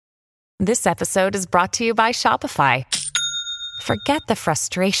This episode is brought to you by Shopify. Forget the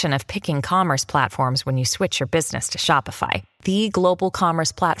frustration of picking commerce platforms when you switch your business to Shopify, the global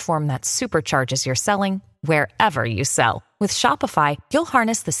commerce platform that supercharges your selling wherever you sell. With Shopify, you'll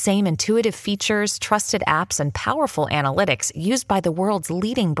harness the same intuitive features, trusted apps, and powerful analytics used by the world's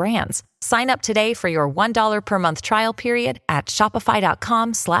leading brands. Sign up today for your $1 per month trial period at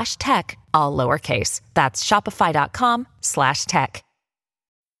shopify.com/tech, all lowercase. That's shopify.com/tech.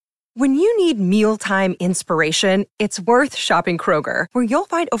 When you need mealtime inspiration, it's worth shopping Kroger, where you'll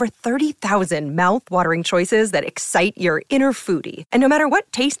find over 30,000 mouth-watering choices that excite your inner foodie. And no matter what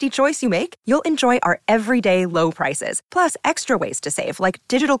tasty choice you make, you'll enjoy our everyday low prices, plus extra ways to save, like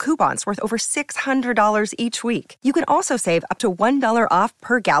digital coupons worth over $600 each week. You can also save up to $1 off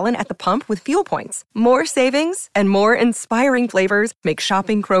per gallon at the pump with fuel points. More savings and more inspiring flavors make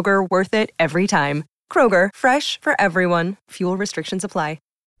shopping Kroger worth it every time. Kroger, fresh for everyone. Fuel restrictions apply.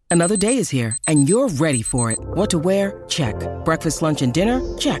 Another day is here, and you're ready for it. What to wear? Check. Breakfast, lunch, and dinner?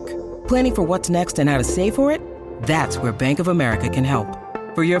 Check. Planning for what's next and how to save for it? That's where Bank of America can help.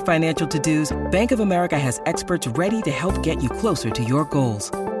 For your financial to-dos, Bank of America has experts ready to help get you closer to your goals.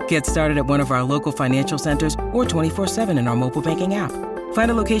 Get started at one of our local financial centers or 24/7 in our mobile banking app.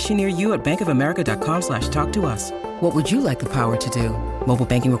 Find a location near you at bankofamerica.com/talktous. What would you like the power to do? Mobile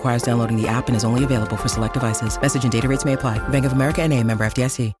banking requires downloading the app and is only available for select devices. Message and data rates may apply. Bank of America N.A., member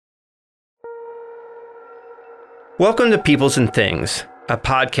FDIC. Welcome to Peoples and Things, a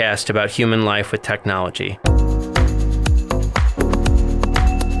podcast about human life with technology.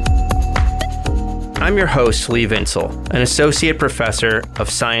 I'm your host, Lee Vinsel, an associate professor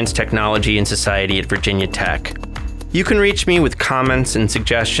of science, technology, and society at Virginia Tech. You can reach me with comments and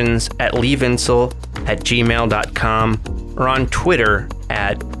suggestions at leevinsel@gmail.com or on Twitter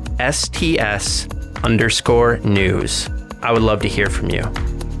at STS_news. I would love to hear from you.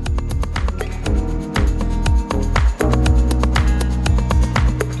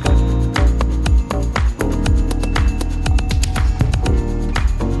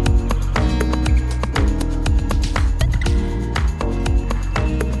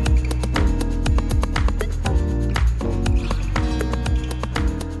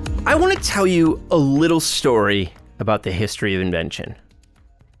 I want to tell you a little story about the history of invention.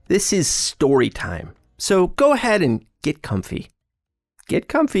 This is story time, so go ahead and get comfy. Get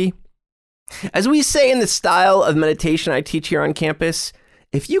comfy. As we say in the style of meditation I teach here on campus,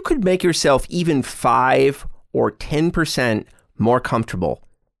 if you could make yourself even 5 or 10% more comfortable,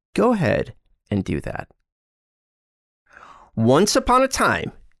 go ahead and do that. Once upon a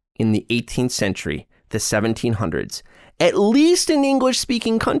time, in the 18th century, the 1700s, at least in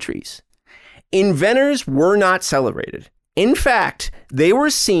English-speaking countries, inventors were not celebrated. In fact, they were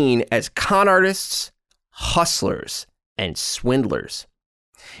seen as con artists, hustlers, and swindlers.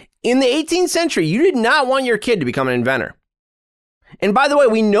 In the 18th century, you did not want your kid to become an inventor. And by the way,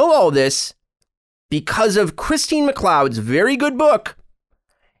 we know all this because of Christine McLeod's very good book,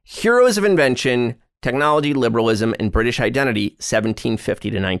 Heroes of Invention, Technology, Liberalism, and British Identity, 1750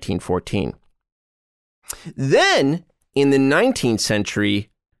 to 1914. Then, in the 19th century,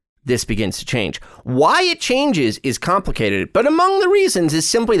 this begins to change. Why it changes is complicated, but among the reasons is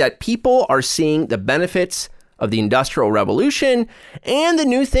simply that people are seeing the benefits of the Industrial Revolution and the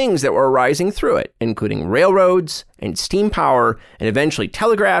new things that were arising through it, including railroads and steam power, and eventually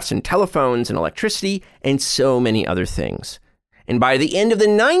telegraphs and telephones and electricity, and so many other things. And by the end of the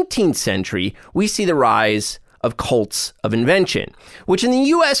 19th century, we see the rise of cults of invention, which in the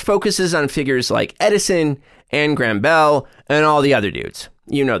US focuses on figures like Edison and Graham Bell and all the other dudes.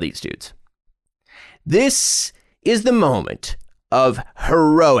 You know these dudes. This is the moment of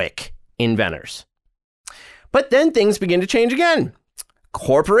heroic inventors. But then things begin to change again.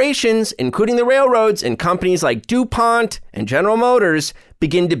 Corporations, including the railroads and companies like DuPont and General Motors,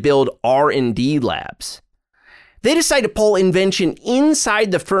 begin to build R&D labs. They decide to pull invention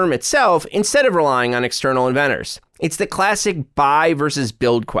inside the firm itself instead of relying on external inventors. It's the classic buy versus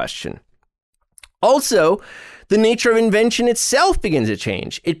build question. Also, the nature of invention itself begins to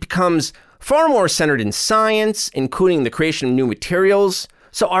change. It becomes far more centered in science, including the creation of new materials.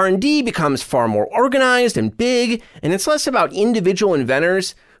 So R&D becomes far more organized and big, and it's less about individual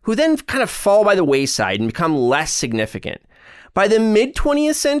inventors who then kind of fall by the wayside and become less significant. By the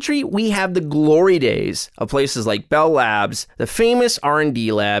mid-20th century, we have the glory days of places like Bell Labs, the famous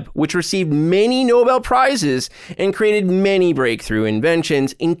R&D lab, which received many Nobel Prizes and created many breakthrough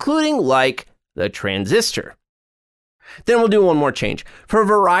inventions, including like the transistor. Then we'll do one more change. For a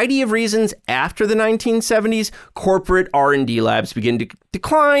variety of reasons, after the 1970s, corporate R&D labs begin to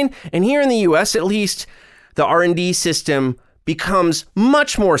decline, and here in the US at least, the R&D system becomes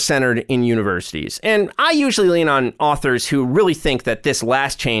much more centered in universities. And I usually lean on authors who really think that this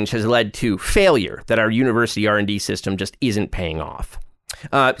last change has led to failure, that our university R&D system just isn't paying off.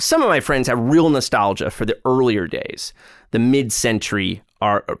 Some of my friends have real nostalgia for the earlier days, the mid-century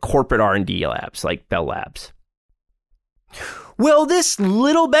corporate R&D labs like Bell Labs. Well, this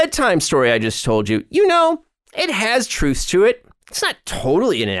little bedtime story I just told you, it has truths to it. It's not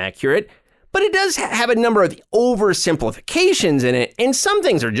totally inaccurate, but it does have a number of oversimplifications in it, and some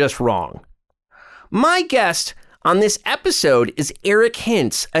things are just wrong. My guest on this episode is Eric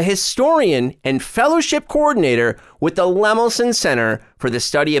Hintz, a historian and fellowship coordinator with the Lemelson Center for the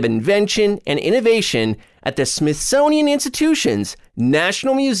Study of Invention and Innovation at the Smithsonian Institution's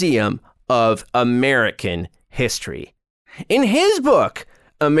National Museum of American History. In his book,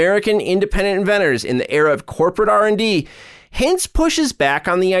 American Independent Inventors in the Era of Corporate R&D, Hintz pushes back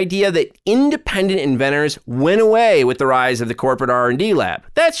on the idea that independent inventors went away with the rise of the corporate R&D lab.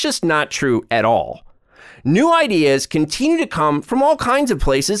 That's just not true at all. New ideas continue to come from all kinds of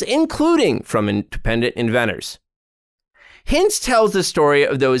places, including from independent inventors. Hintz tells the story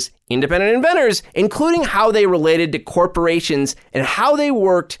of those independent inventors, including how they related to corporations and how they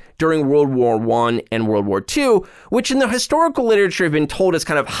worked during World War I and World War II, which in the historical literature have been told as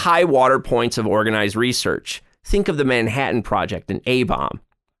kind of high water points of organized research. Think of the Manhattan Project and A-bomb.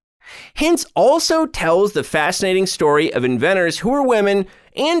 Hintz also tells the fascinating story of inventors who were women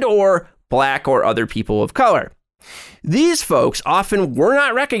and or Black or other people of color. These folks often were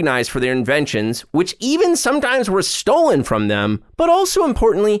not recognized for their inventions, which even sometimes were stolen from them, but also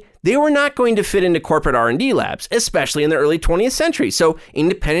importantly, they were not going to fit into corporate R&D labs, especially in the early 20th century. So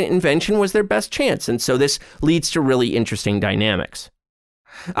independent invention was their best chance, and so this leads to really interesting dynamics.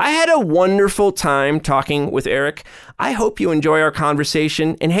 I had a wonderful time talking with Eric. I hope you enjoy our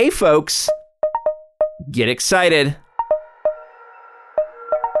conversation. And hey, folks, get excited.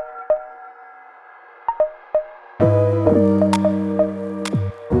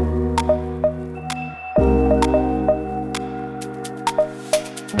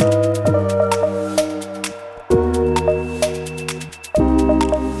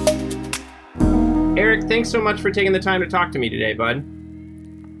 Eric, thanks so much for taking the time to talk to me today, bud.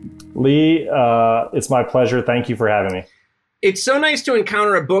 Lee, it's my pleasure. Thank you for having me. It's so nice to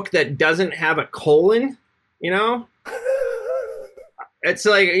encounter a book that doesn't have a colon, It's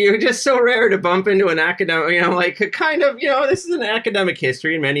like, you're just so rare to bump into an academic, like a kind of, this is an academic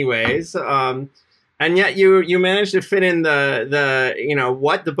history in many ways. And yet you managed to fit in the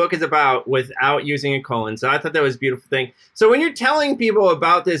what the book is about without using a colon. So I thought that was a beautiful thing. So when you're telling people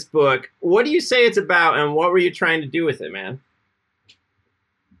about this book, what do you say it's about and what were you trying to do with it, man?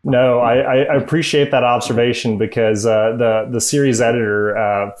 No, I appreciate that observation because the series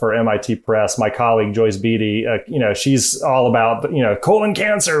editor for MIT Press, my colleague Joyce Beatty, she's all about colon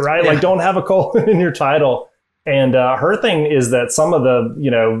cancer, right? Yeah. Like, don't have a colon in your title. And her thing is that some of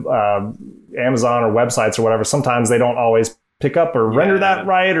the Amazon or websites or whatever, sometimes they don't always pick up or render that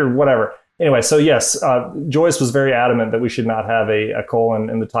right or whatever. Anyway, so yes, Joyce was very adamant that we should not have a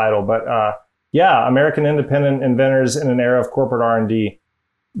colon in the title. But American Independent Inventors in an Era of Corporate R&D.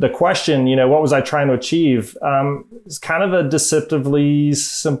 The question, what was I trying to achieve? Is kind of a deceptively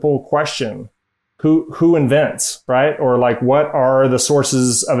simple question. Who invents, right? Or like, what are the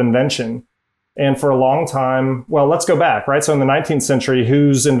sources of invention? And for a long time, well, let's go back, right? So in the 19th century,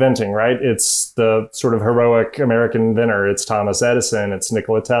 who's inventing, right? It's the sort of heroic American inventor. It's Thomas Edison. It's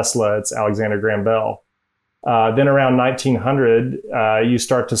Nikola Tesla. It's Alexander Graham Bell. Then around 1900, you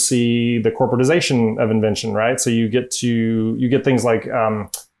start to see the corporatization of invention, right? So you get things like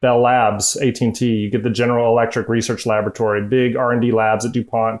Bell Labs, AT&T. You get the General Electric Research Laboratory, big R&D labs at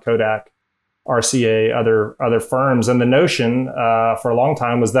DuPont, Kodak, RCA, other firms. And the notion for a long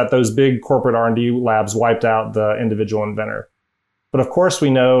time was that those big corporate R&D labs wiped out the individual inventor. But of course, we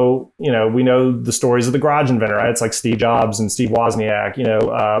know the stories of the garage inventor, right? It's like Steve Jobs and Steve Wozniak.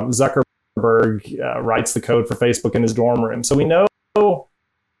 Zuckerberg writes the code for Facebook in his dorm room. So we know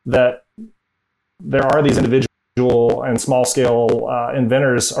that there are these individual and small scale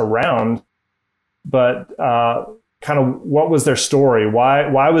inventors around, but kind of what was their story?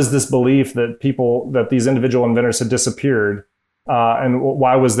 Why was this belief that these individual inventors had disappeared? And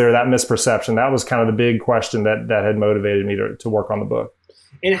why was there that misperception? That was kind of the big question that had motivated me to work on the book.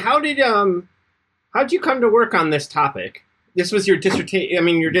 And how'd you come to work on this topic? This was your dissertation. I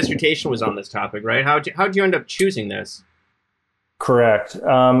mean, your dissertation was on this topic, right? How'd you end up choosing this? Correct.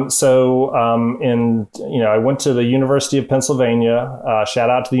 I went to the University of Pennsylvania. Shout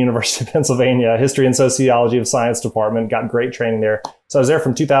out to the University of Pennsylvania History and Sociology of Science Department. Got great training there. So I was there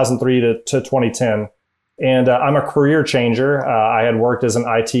from 2003 to 2010. And I'm a career changer. I had worked as an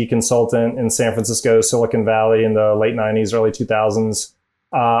IT consultant in San Francisco, Silicon Valley in the late 90s, early 2000s.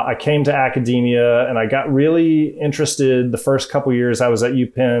 I came to academia and I got really interested the first couple years I was at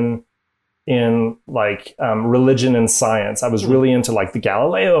UPenn in like religion and science. I was really into like the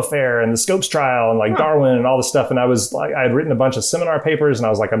Galileo affair and the Scopes trial and like Darwin and all this stuff. And I was like, I had written a bunch of seminar papers and I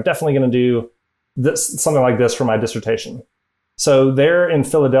was like, I'm definitely going to do this, something like this for my dissertation. So there in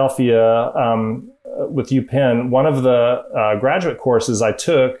Philadelphia, with UPenn, one of the graduate courses I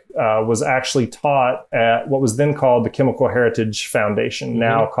took was actually taught at what was then called the Chemical Heritage Foundation,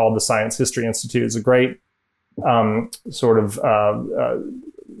 now called the Science History Institute. It's a great sort of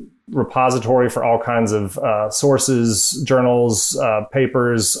repository for all kinds of sources, journals,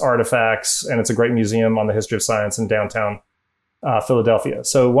 papers, artifacts, and it's a great museum on the history of science in downtown Philadelphia.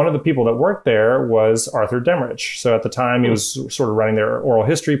 So one of the people that worked there was Arthur Demrich. So at the time, he was sort of running their oral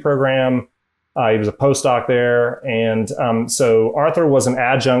history program. He was a postdoc there. And so Arthur was an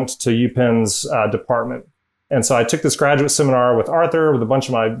adjunct to UPenn's department. And so I took this graduate seminar with Arthur, with a bunch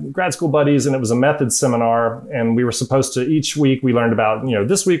of my grad school buddies, and it was a methods seminar. And we were supposed to, each week we learned about,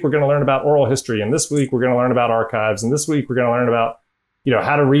 this week we're going to learn about oral history, and this week we're going to learn about archives, and this week we're going to learn about,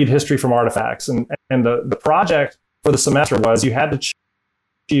 how to read history from artifacts. And the project for the semester was you had to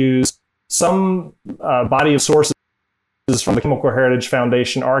choose some body of sources from the Chemical Heritage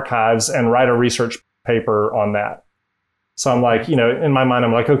Foundation archives and write a research paper on that. So I'm like, in my mind,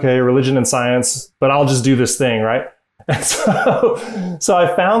 I'm like, okay, religion and science, but I'll just do this thing, right? And so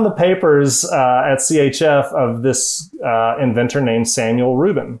I found the papers at CHF of this inventor named Samuel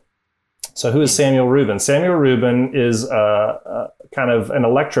Rubin. So who is Samuel Rubin? Samuel Rubin is kind of an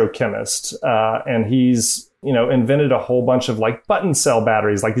electrochemist, and he's invented a whole bunch of like button cell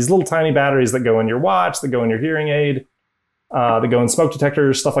batteries, like these little tiny batteries that go in your watch, that go in your hearing aid, that go in smoke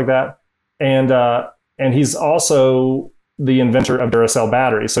detectors, stuff like that. And he's also the inventor of Duracell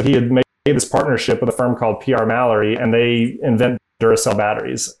batteries. So he had made this partnership with a firm called PR Mallory, and they invent Duracell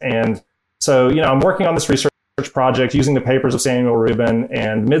batteries. And so, I'm working on this research project using the papers of Samuel Rubin,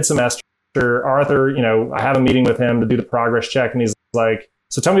 and mid-semester, Arthur, I have a meeting with him to do the progress check, and he's like,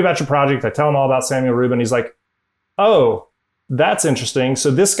 so tell me about your project. I tell him all about Samuel Rubin. He's like, oh, that's interesting. So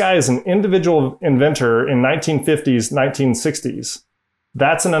this guy is an individual inventor in 1950s, 1960s.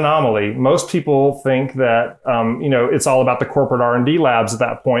 That's an anomaly. Most people think that, it's all about the corporate R&D labs at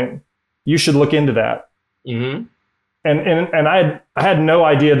that point. You should look into that. Mm-hmm. And I had no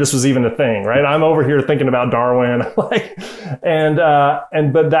idea this was even a thing, right? I'm over here thinking about Darwin, but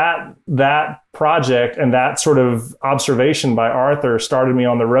that project and that sort of observation by Arthur started me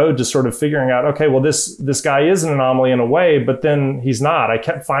on the road to sort of figuring out, okay, well, this guy is an anomaly in a way, but then he's not. I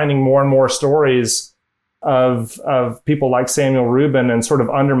kept finding more and more stories of people like Samuel Rubin, and sort of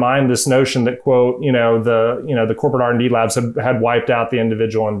undermine this notion that, quote, the corporate R&D labs had wiped out the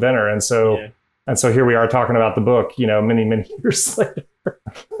individual inventor, and so. Yeah. And so here we are talking about the book, many, many years later.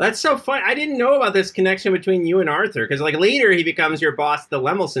 That's so fun. I didn't know about this connection between you and Arthur, because like later he becomes your boss at the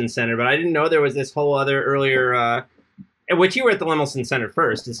Lemelson Center, but I didn't know there was this whole other earlier, which you were at the Lemelson Center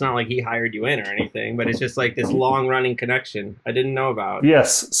first. It's not like he hired you in or anything, but it's just like this long running connection I didn't know about.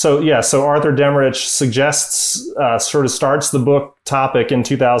 Yes. So Arthur Demrich suggests, sort of starts the book topic in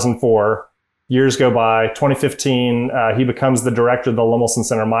 2004. Years go by. 2015, he becomes the director of the Lemelson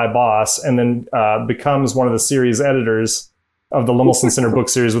Center, my boss, and then becomes one of the series editors of the Lemelson Center book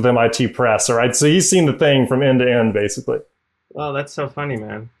series with MIT Press. All right, so he's seen the thing from end to end, basically. Well, that's so funny,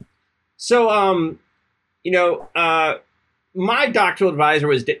 man. So, my doctoral advisor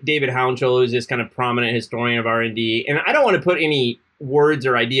was David Hounshell, who's this kind of prominent historian of R&D, and I don't want to put any words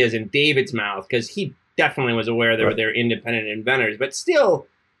or ideas in David's mouth, because he definitely was aware that they're independent inventors, but still.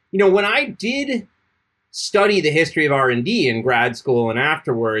 When I did study the history of R&D in grad school and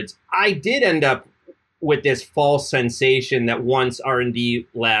afterwards, I did end up with this false sensation that once R&D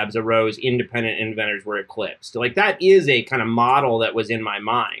labs arose, independent inventors were eclipsed. Like that is a kind of model that was in my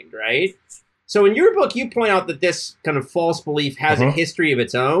mind, right? So in your book, you point out that this kind of false belief has a history of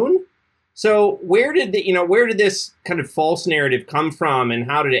its own. So where did this kind of false narrative come from, and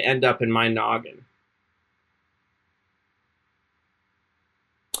how did it end up in my noggin?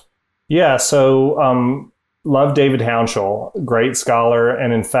 Yeah, so love David Hounshell, great scholar.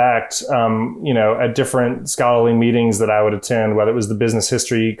 And in fact, at different scholarly meetings that I would attend, whether it was the Business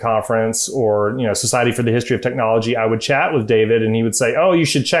History Conference or, Society for the History of Technology, I would chat with David and he would say, oh, you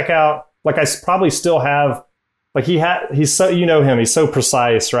should check out, like I probably still have, like he's so, him, he's so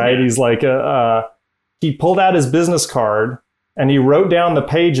precise, right? Yeah. He's like, he pulled out his business card and he wrote down the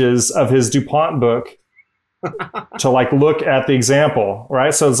pages of his DuPont book to like look at the example,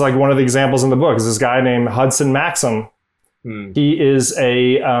 right? So it's like one of the examples in the book is this guy named Hudson Maxim. He is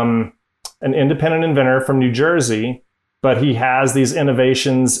an independent inventor from New Jersey, but he has these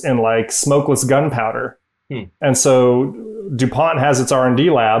innovations in like smokeless gunpowder. And so DuPont has its R&D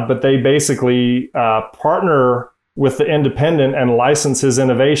lab, but they basically partner with the independent and license his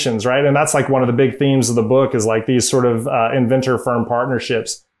innovations, right? And that's like one of the big themes of the book is like these sort of inventor firm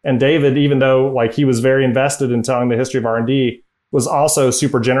partnerships. And David, even though like he was very invested in telling the history of R&D, was also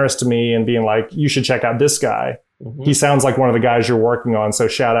super generous to me and being like, you should check out this guy. He sounds like one of the guys you're working on. So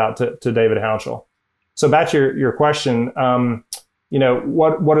shout out to David Hounshell. So back to your question,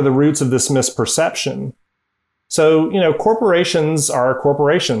 what are the roots of this misperception? So, corporations are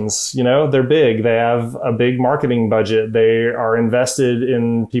corporations, they're big. They have a big marketing budget. They are invested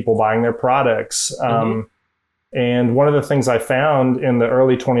in people buying their products. And one of the things I found in the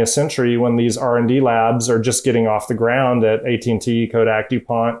early 20th century when these R&D labs are just getting off the ground at AT&T, Kodak,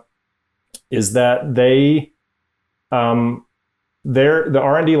 DuPont, is that the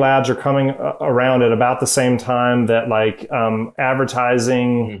R&D labs are coming around at about the same time that like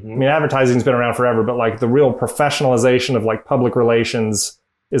advertising, I mean, advertising's been around forever, but like the real professionalization of like public relations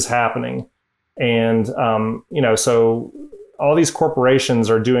is happening. And, so all these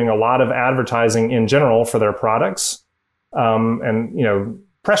corporations are doing a lot of advertising in general for their products, and,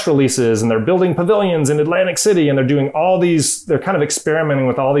 press releases, and they're building pavilions in Atlantic City, and they're doing they're kind of experimenting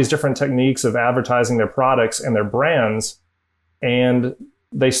with all these different techniques of advertising their products and their brands. And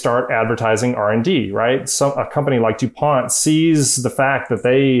they start advertising R&D, right? A company like DuPont sees the fact that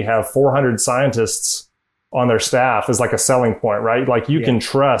they have 400 scientists on their staff as like a selling point, right? Like you can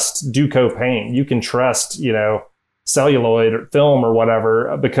trust Duco paint, you can trust, celluloid or film or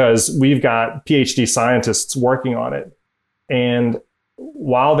whatever, because we've got PhD scientists working on it. And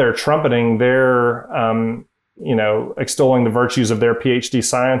while they're trumpeting their, extolling the virtues of their PhD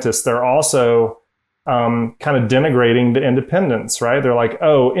scientists, they're also kind of denigrating the independents, right? They're like,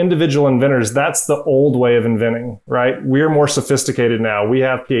 oh, individual inventors, that's the old way of inventing, right? We're more sophisticated now. We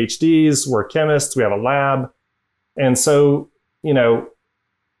have PhDs, we're chemists, we have a lab. And so,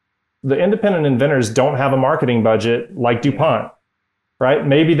 the independent inventors don't have a marketing budget like DuPont, right?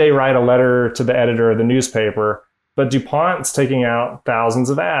 Maybe they write a letter to the editor of the newspaper, but DuPont's taking out thousands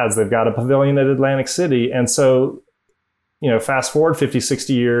of ads. They've got a pavilion at Atlantic City. And so, fast forward 50,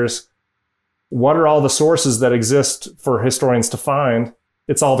 60 years, what are all the sources that exist for historians to find?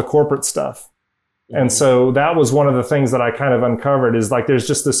 It's all the corporate stuff. And so that was one of the things that I kind of uncovered is like, there's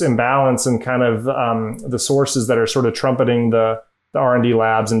just this imbalance in kind of the sources that are sort of trumpeting the R&D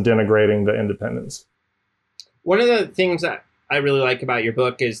labs and denigrating the independents. One of the things that I really like about your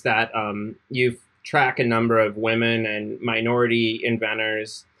book is that you track a number of women and minority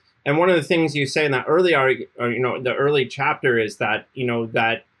inventors. And one of the things you say in that the early chapter is that,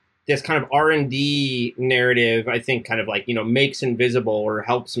 that this kind of R&D narrative, I think kind of like, makes invisible or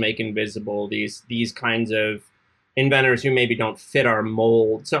helps make invisible these kinds of inventors who maybe don't fit our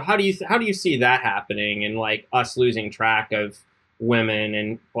mold. So how do you see that happening and like us losing track of women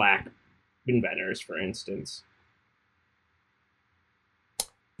and Black inventors, for instance?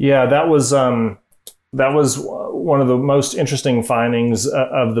 Yeah, that was one of the most interesting findings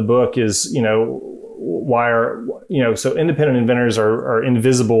of the book is, so independent inventors are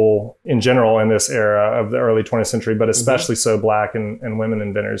invisible in general in this era of the early 20th century, but especially so Black and women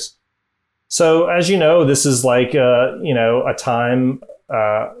inventors. So as you know, this is like, a time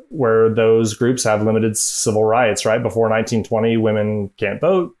where those groups have limited civil rights, right? Before 1920, women can't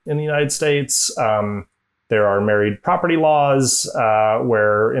vote in the United States. There are married property laws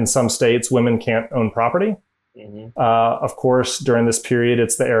where in some states women can't own property. Of course, during this period,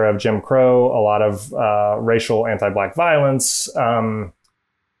 it's the era of Jim Crow, a lot of racial anti-Black violence. There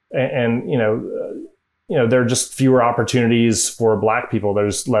are just fewer opportunities for Black people.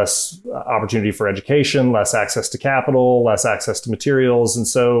 There's less opportunity for education, less access to capital, less access to materials. And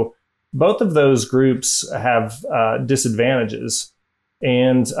so both of those groups have disadvantages.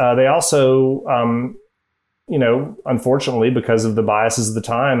 And they also, unfortunately, because of the biases of the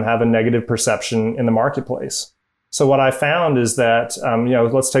time, have a negative perception in the marketplace. So what I found is that,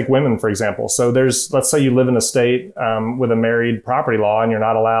 let's take women, for example. So let's say you live in a state with a married property law and you're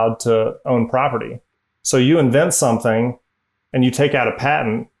not allowed to own property. So you invent something and you take out a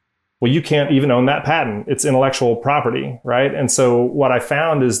patent. Well, you can't even own that patent. It's intellectual property, right? And so what I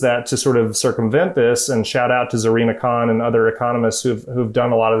found is that to sort of circumvent this, and shout out to Zarina Khan and other economists who've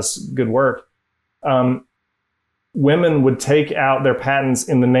done a lot of this good work, women would take out their patents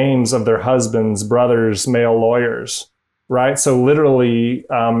in the names of their husbands, brothers, male lawyers, right? So literally,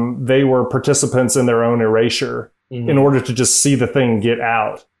 they were participants in their own erasure in order to just see the thing get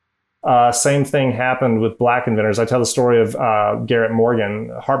out. Same thing happened with black inventors. I tell the story of Garrett Morgan,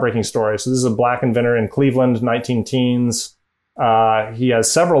 a heartbreaking story. So this is a black inventor in Cleveland, 19 teens. He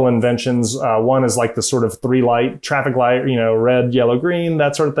has several inventions. One is like the sort of 3-light traffic light, red, yellow, green,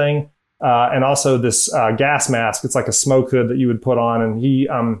 that sort of thing. And also this gas mask. It's like a smoke hood that you would put on. And he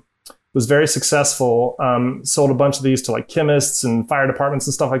was very successful, sold a bunch of these to like chemists and fire departments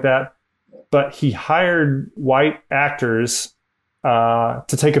and stuff like that. But he hired white actors to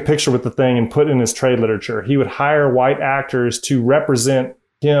take a picture with the thing and put in his trade literature. He would hire white actors to represent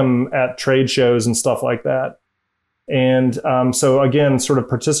him at trade shows and stuff like that. And so again, sort of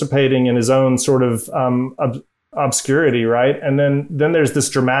participating in his own sort of obscurity, right? And then there's this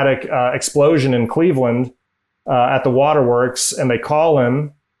dramatic explosion in Cleveland at the waterworks, and they call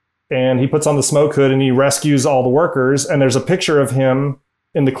him, and he puts on the smoke hood and he rescues all the workers. And there's a picture of him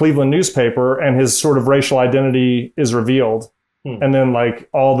in the Cleveland newspaper, and his sort of racial identity is revealed. And then like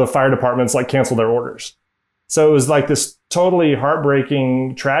all the fire departments like cancel their orders. So it was like this totally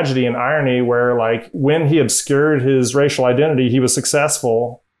heartbreaking tragedy and irony where like when he obscured his racial identity, he was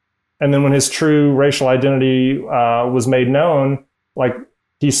successful. And then when his true racial identity was made known, like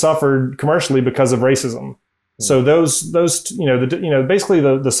he suffered commercially because of racism. So those basically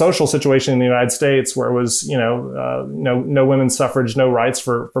the social situation in the United States where it was, no women's suffrage, no rights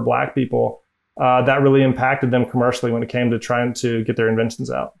for black people. That really impacted them commercially when it came to trying to get their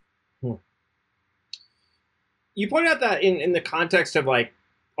inventions out. You point out that in the context of like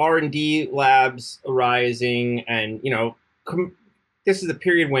R&D labs arising, and this is a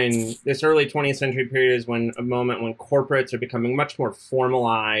period when this early 20th century period is a moment when corporates are becoming much more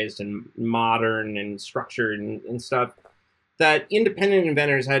formalized and modern and structured and stuff, that independent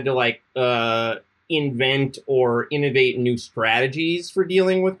inventors had to like invent or innovate new strategies for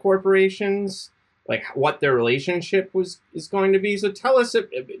dealing with corporations, like what their relationship is going to be. So tell us,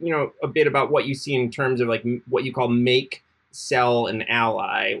 a bit about what you see in terms of like what you call make, sell, and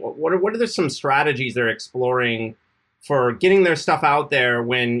ally. What are some strategies they're exploring for getting their stuff out there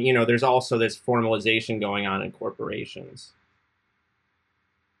when there's also this formalization going on in corporations?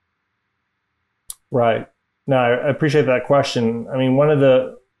 Right. No, I appreciate that question. I mean, one of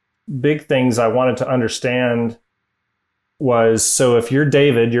the big things I wanted to understand was, so if you're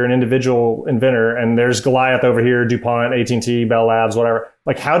David, you're an individual inventor, and there's Goliath over here, DuPont, AT&T, Bell Labs, whatever,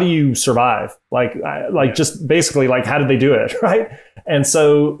 like, how do you survive? Just basically, like, how did they do it, right? And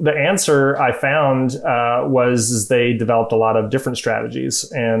so the answer I found was they developed a lot of different strategies,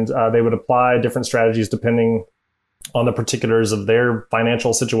 and they would apply different strategies depending on the particulars of their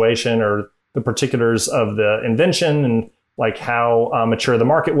financial situation or the particulars of the invention, and like how mature the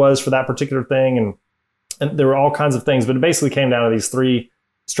market was for that particular thing. And there were all kinds of things, but it basically came down to these three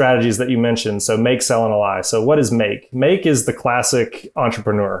strategies that you mentioned. So make, sell, and ally. So what is make? Make is the classic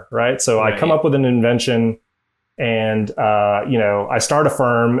entrepreneur, right? So I come up with an invention, and I start a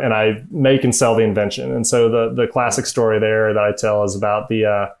firm and I make and sell the invention. And so the classic story there that I tell is about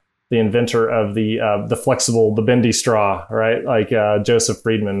the inventor of the bendy straw, right? Like Joseph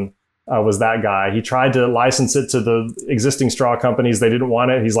Friedman was that guy. He tried to license it to the existing straw companies. They didn't want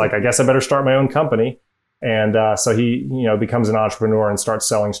it. He's like, I guess I better start my own company. And so he, becomes an entrepreneur and starts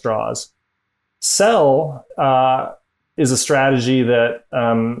selling straws. Sell is a strategy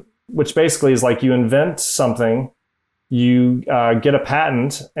that, which basically is like you invent something, you get a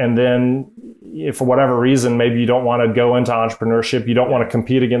patent, and then if for whatever reason, maybe you don't want to go into entrepreneurship, you don't want to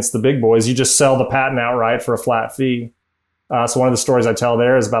compete against the big boys, you just sell the patent outright for a flat fee. So one of the stories I tell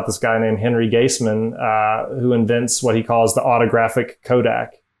there is about this guy named Henry Gaisman, who invents what he calls the autographic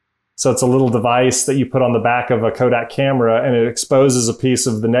Kodak. So it's a little device that you put on the back of a Kodak camera, and it exposes a piece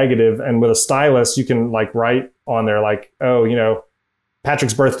of the negative. And with a stylus, you can like write on there like, oh,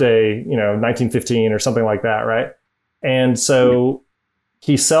 Patrick's birthday, 1915 or something like that, right? And so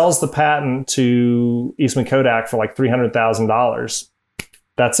he sells the patent to Eastman Kodak for like $300,000.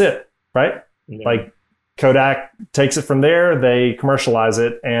 That's it, right? Yeah. Like Kodak takes it from there, they commercialize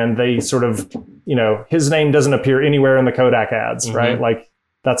it, and they sort of, his name doesn't appear anywhere in the Kodak ads, right? Like,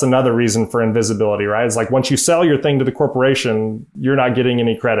 that's another reason for invisibility, right? It's like once you sell your thing to the corporation, you're not getting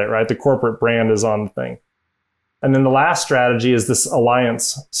any credit, right? The corporate brand is on the thing. And then the last strategy is this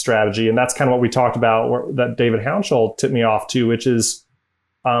alliance strategy. And that's kind of what we talked about that David Hounshell tipped me off to, which is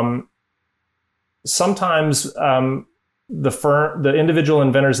sometimes the individual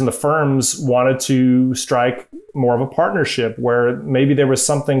inventors and the firms wanted to strike more of a partnership where maybe there was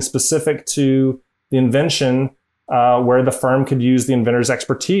something specific to the invention where the firm could use the inventor's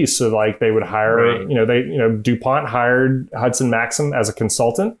expertise. So like they would hire, DuPont hired Hudson Maxim as a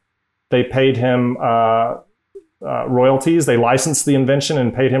consultant. They paid him royalties. They licensed the invention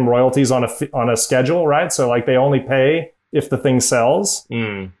and paid him royalties on a schedule, right? So like they only pay if the thing sells.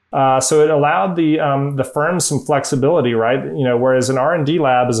 So it allowed the firm some flexibility, right? Whereas an R&D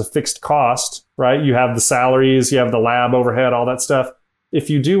lab is a fixed cost, right? You have the salaries, you have the lab overhead, all that stuff. If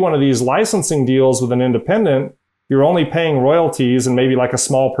you do one of these licensing deals with an independent, you're only paying royalties and maybe like a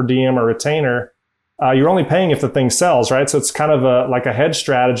small per diem or retainer. You're only paying if the thing sells, right? So it's kind of like a hedge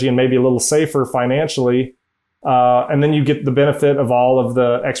strategy and maybe a little safer financially. And then you get the benefit of all of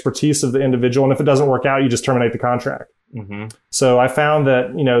the expertise of the individual. And if it doesn't work out, you just terminate the contract. So I found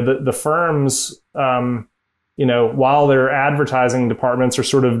that, the firms, while their advertising departments are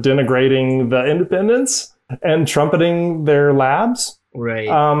sort of denigrating the independents and trumpeting their labs, right.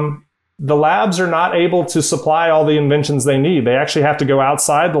 The labs are not able to supply all the inventions they need. They actually have to go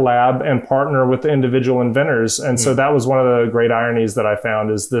outside the lab and partner with the individual inventors. And so that was one of the great ironies that I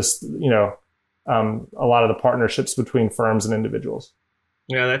found is this, a lot of the partnerships between firms and individuals.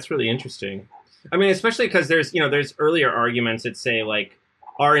 Yeah, that's really interesting. I mean, especially because there's earlier arguments that say like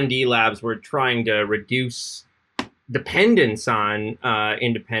R&D labs were trying to reduce dependence on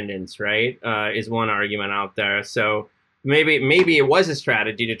independence, right? Is one argument out there. So maybe it was a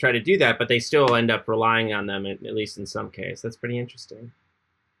strategy to try to do that, but they still end up relying on them, at least in some case. That's pretty interesting.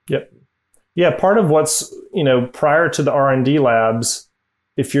 Yep. Yeah, part of what's, prior to the R&D labs,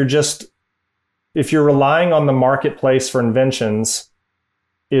 if you're relying on the marketplace for inventions,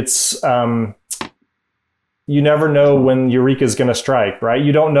 it's you never know when Eureka is going to strike, right?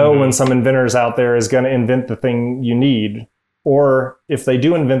 You don't know when some inventors out there is going to invent the thing you need. Or if they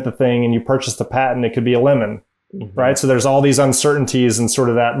do invent the thing and you purchase the patent, it could be a lemon, right? So there's all these uncertainties and sort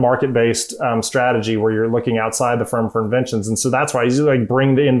of that market-based strategy where you're looking outside the firm for inventions. And so that's why you like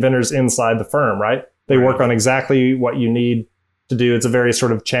bring the inventors inside the firm, right? They work on exactly what you need to do. It's a very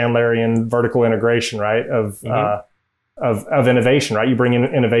sort of Chandlerian vertical integration, right? Of innovation, right? You bring in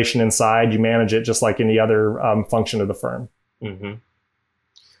innovation inside, you manage it just like any other function of the firm.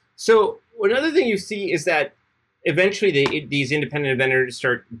 So another thing you see is that eventually these independent inventors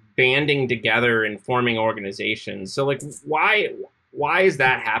start banding together and forming organizations. So like, why is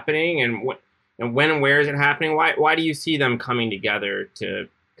that happening, and when and where is it happening? Why do you see them coming together to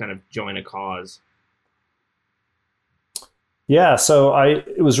kind of join a cause? Yeah, so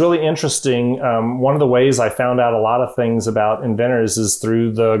it was really interesting. One of the ways I found out a lot of things about inventors is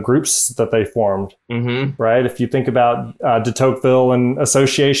through the groups that they formed, right? If you think about de Tocqueville and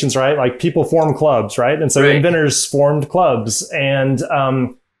associations, right? Like people form clubs, right? And so inventors formed clubs. And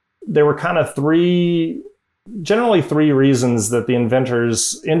there were kind of generally three reasons that the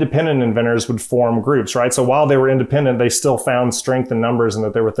independent inventors would form groups, right? So while they were independent, they still found strength in numbers and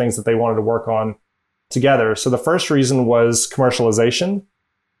that there were things that they wanted to work on together. So the first reason was commercialization.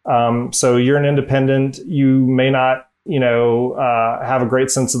 So you're an independent, you may not, have a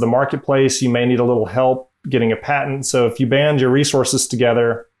great sense of the marketplace. You may need a little help getting a patent. So if you band your resources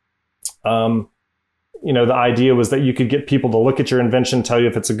together, the idea was that you could get people to look at your invention, tell you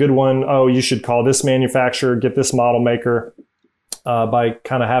if it's a good one. Oh, you should call this manufacturer, get this model maker. By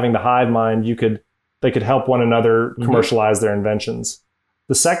kind of having the hive mind, they could help one another commercialize their inventions.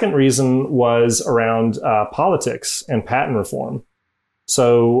 The second reason was around politics and patent reform.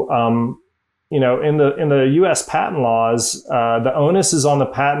 So, in the U.S. patent laws, the onus is on the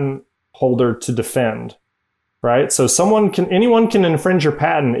patent holder to defend, right? So anyone can infringe your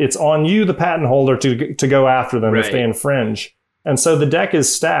patent. It's on you, the patent holder, to go after them if they infringe. And so the deck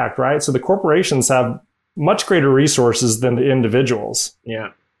is stacked, right? So the corporations have much greater resources than the individuals.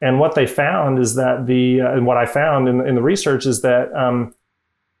 Yeah. And what they found is that and what I found in the research is that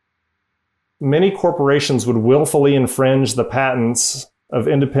many corporations would willfully infringe the patents of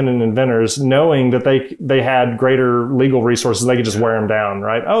independent inventors, knowing that they had greater legal resources. They could just wear them down,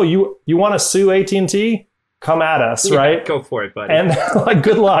 right? Oh, you want to sue AT&T? Come at us, right? Go for it, buddy. And like,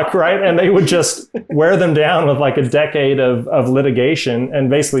 good luck, right? And they would just wear them down with like a decade of litigation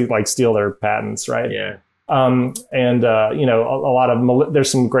and basically like steal their patents, right? Yeah. A lot of there's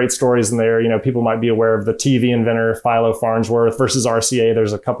some great stories in there. People might be aware of the TV inventor Philo Farnsworth versus RCA.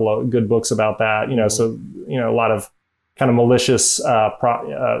 There's a couple of good books about that. So a lot of kind of malicious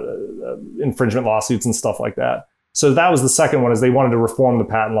infringement lawsuits and stuff like that. So that was the second one, is they wanted to reform the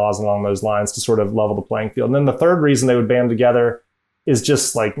patent laws along those lines to sort of level the playing field. And then the third reason they would band together is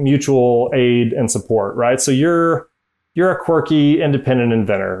just like mutual aid and support, right? So you're you're a quirky independent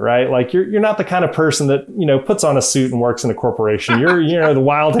inventor, right? Like you're not the kind of person that, puts on a suit and works in a corporation. You're the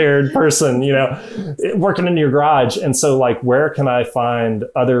wild-haired person, working in your garage. And so like, where can I find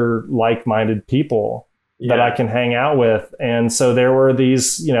other like-minded people that I can hang out with? And so there were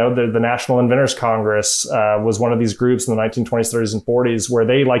these, the National Inventors Congress was one of these groups in the 1920s, 30s, and 40s where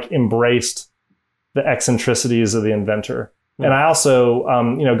they like embraced the eccentricities of the inventor. And I also,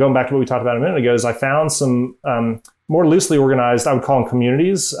 going back to what we talked about a minute ago, is I found some more loosely organized, I would call them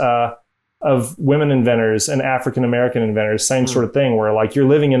communities of women inventors and African-American inventors, same sort of thing, where like you're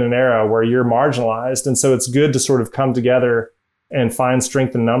living in an era where you're marginalized. And so it's good to sort of come together and find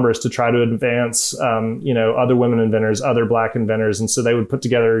strength in numbers to try to advance, other women inventors, other Black inventors. And so they would put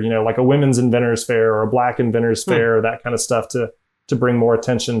together, like a women's inventors fair or a Black inventors fair, or that kind of stuff to bring more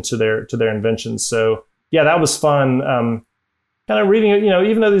attention to their inventions. So yeah, that was fun. Kind of reading it,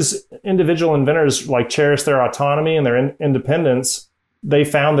 even though these individual inventors like cherish their autonomy and their independence, they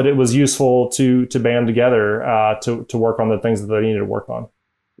found that it was useful to band together to work on the things that they needed to work on.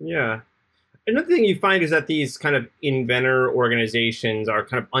 Yeah. Another thing you find is that these kind of inventor organizations are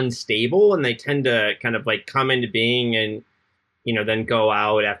kind of unstable, and they tend to kind of like come into being and, then go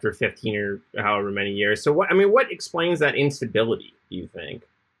out after 15 or however many years. So what explains that instability, do you think?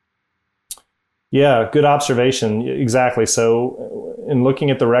 Yeah, good observation. Exactly. So in looking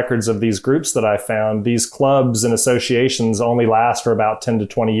at the records of these groups that I found, these clubs and associations only last for about 10 to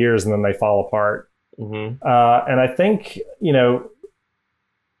 20 years and then they fall apart. Mm-hmm. And I think,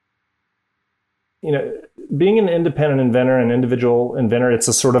 being an independent inventor, an individual inventor, it's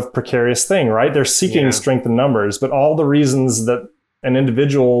a sort of precarious thing, right? They're seeking strength in numbers, but all the reasons that an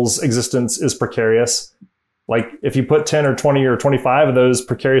individual's existence is precarious, like if you put 10 or 20 or 25 of those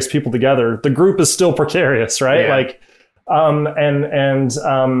precarious people together, the group is still precarious, right? Yeah. Like,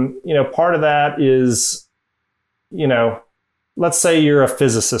 part of that is, let's say you're a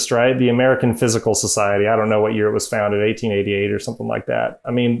physicist, right? The American Physical Society. I don't know what year it was founded, 1888 or something like that.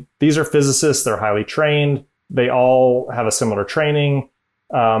 I mean, these are physicists. They're highly trained. They all have a similar training.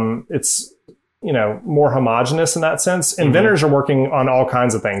 It's, more homogenous in that sense. Inventors are working on all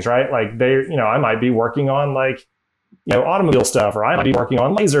kinds of things, right? Like I might be working on automobile stuff, or I might be working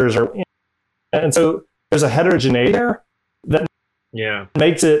on lasers, and so there's a heterogeneity there that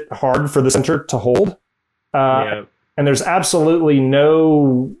makes it hard for the center to hold. And there's absolutely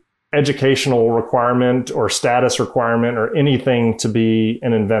no educational requirement or status requirement or anything to be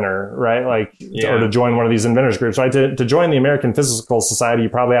an inventor, right? Or to join one of these inventors groups, right? To join the American Physical Society, you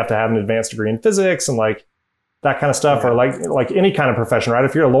probably have to have an advanced degree in physics and that kind of stuff, or like any kind of profession, right?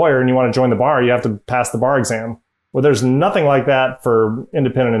 If you're a lawyer and you want to join the bar, you have to pass the bar exam. Well, there's nothing like that for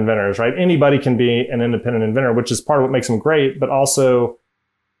independent inventors, right? Anybody can be an independent inventor, which is part of what makes them great, but also,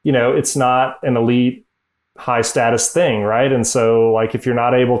 it's not an elite high status thing, right? And so if you're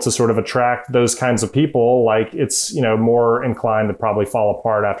not able to sort of attract those kinds of people, it's more inclined to probably fall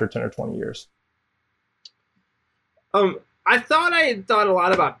apart after 10 or 20 years. I had thought a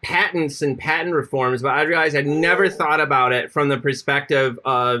lot about patents and patent reforms, but I realized I'd never thought about it from the perspective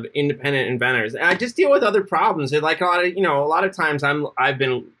of independent inventors. And I just deal with other problems. Like a lot of times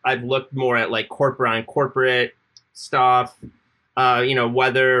I've looked more at corporate stuff.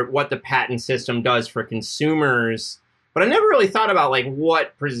 What the patent system does for consumers, but I never really thought about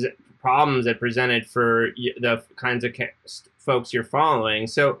what problems it presented for the kinds of folks you're following.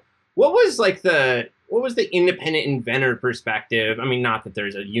 So what was the independent inventor perspective? I mean, not that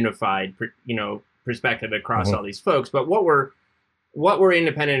there's a unified, perspective across all these folks, but what were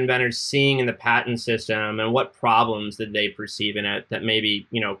independent inventors seeing in the patent system, and what problems did they perceive in it that maybe,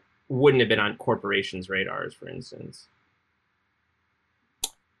 wouldn't have been on corporations' radars, for instance?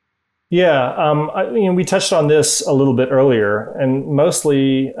 Yeah, we touched on this a little bit earlier, and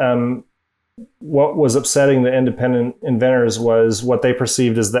mostly what was upsetting the independent inventors was what they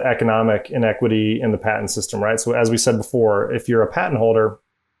perceived as the economic inequity in the patent system, right? So as we said before, if you're a patent holder,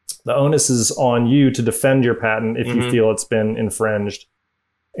 the onus is on you to defend your patent if you feel it's been infringed.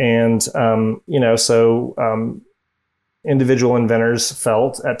 And, individual inventors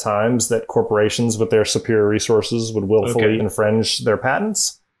felt at times that corporations with their superior resources would willfully infringe their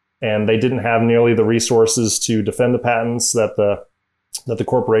patents. And they didn't have nearly the resources to defend the patents that the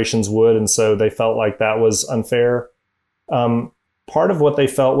corporations would. And so they felt like that was unfair. Part of what they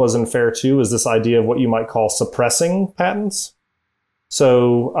felt was unfair, too, is this idea of what you might call suppressing patents.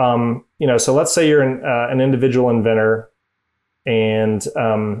 So, so let's say you're an individual inventor and,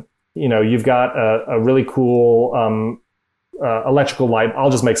 you've got a really cool electrical light. I'll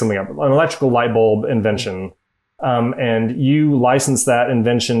just make something up. An electrical light bulb invention. and you license that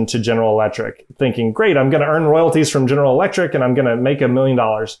invention to General Electric, thinking, great, I'm going to earn royalties from General Electric and I'm going to make $1 million.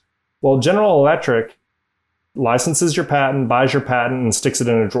 Well, General Electric licenses your patent, buys your patent, and sticks it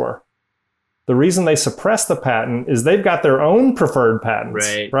in a drawer. The reason they suppress the patent is they've got their own preferred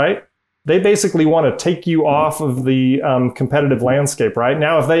patents, right? They basically want to take you off of the competitive landscape, right?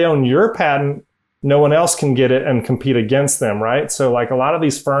 Now, if they own your patent, no one else can get it and compete against them, right? So like a lot of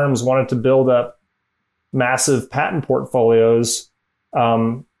these firms wanted to build up massive patent portfolios,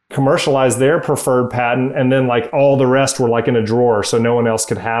 commercialize their preferred patent, and then like all the rest were like in a drawer so no one else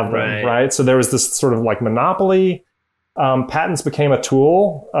could have them, right? So there was this sort of like monopoly. Patents became a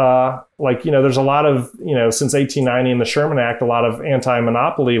tool. There's a lot of, since 1890 and the Sherman Act, a lot of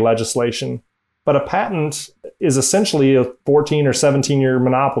anti-monopoly legislation. But a patent is essentially a 14 or 17-year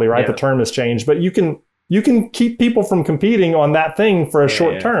monopoly, right? The term has changed. But you can keep people from competing on that thing for a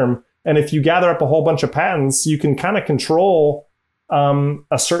short term. And if you gather up a whole bunch of patents, you can kind of control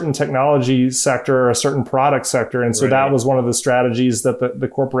a certain technology sector or a certain product sector. And so that was one of the strategies that the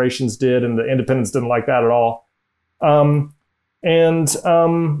corporations did, and the independents didn't like that at all. There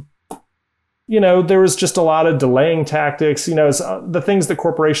was just a lot of delaying tactics, the things that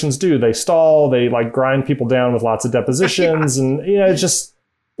corporations do. They stall, they like grind people down with lots of depositions and,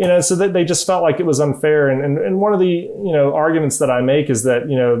 so that they just felt like it was unfair. And one of the, arguments that I make is that,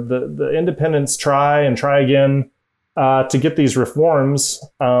 the independents try again, to get these reforms,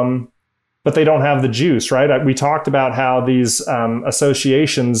 but they don't have the juice, right? We talked about how these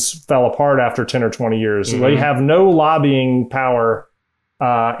associations fell apart after 10 or 20 years. Mm-hmm. They have no lobbying power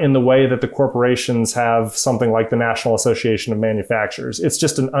in the way that the corporations have something like the National Association of Manufacturers. It's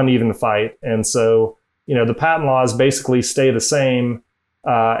just an uneven fight. And so, the patent laws basically stay the same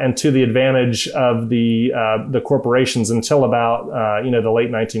and to the advantage of the corporations until about, the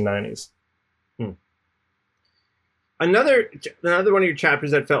late 1990s. Another one of your chapters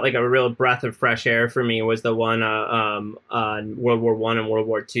that felt like a real breath of fresh air for me was the one on World War I and World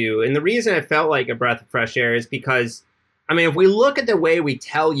War II. And the reason it felt like a breath of fresh air is because, if we look at the way we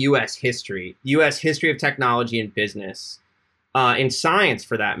tell U.S. history of technology and business, in science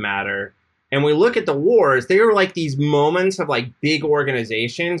for that matter, and we look at the wars, they were like these moments of like big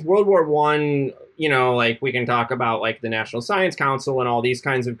organizations. World War I, like we can talk about like the National Science Council and all these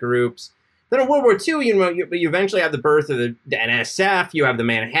kinds of groups. Then in World War II, you eventually have the birth of the NSF, you have the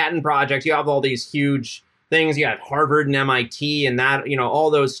Manhattan Project, you have all these huge things, you have Harvard and MIT and that,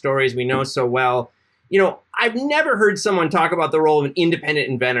 all those stories we know so well. I've never heard someone talk about the role of independent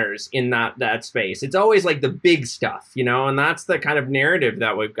inventors in that space. It's always like the big stuff, and that's the kind of narrative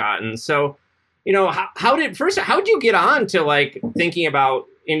that we've gotten. So, how did you get on to like thinking about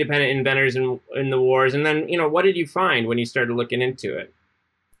independent inventors in the wars? And then, what did you find when you started looking into it?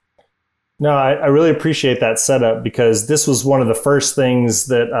 No, I really appreciate that setup, because this was one of the first things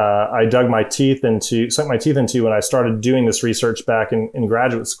that I sunk my teeth into when I started doing this research back in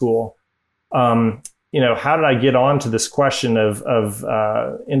graduate school. How did I get on to this question of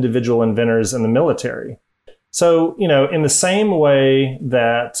individual inventors in the military? So, in the same way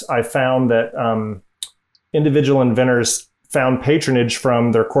that I found that individual inventors found patronage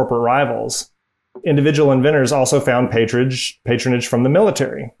from their corporate rivals, individual inventors also found patronage from the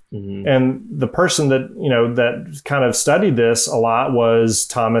military. Mm-hmm. And the person that, that kind of studied this a lot was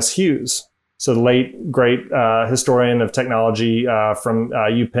Thomas Hughes. So the late, great historian of technology from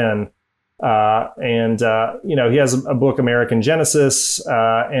UPenn. He has a book, American Genesis.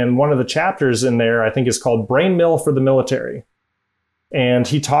 And one of the chapters in there, I think, is called Brain Mill for the Military. And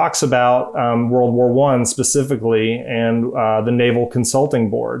he talks about World War I specifically and the Naval Consulting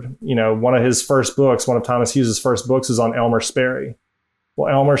Board. One of Thomas Hughes's first books is on Elmer Sperry.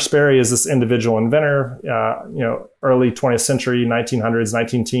 Well, Elmer Sperry is this individual inventor, early 20th century, 1900s,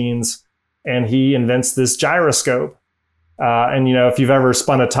 19-teens, and he invents this gyroscope. If you've ever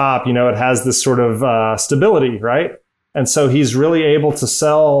spun a top, it has this sort of stability, right? And so he's really able to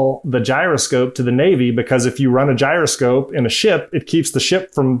sell the gyroscope to the Navy, because if you run a gyroscope in a ship, it keeps the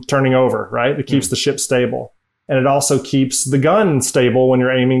ship from turning over, right? It keeps the ship stable. And it also keeps the gun stable when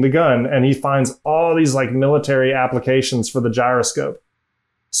you're aiming the gun. And he finds all these like military applications for the gyroscope.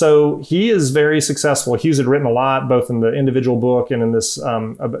 So he is very successful. Hughes had written a lot, both in the individual book and in this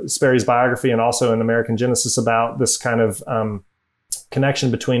Sperry's biography, and also in American Genesis, about this kind of connection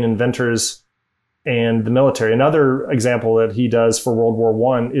between inventors and the military. Another example that he does for World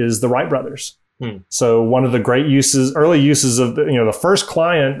War I is the Wright brothers. So one of the great early uses of the first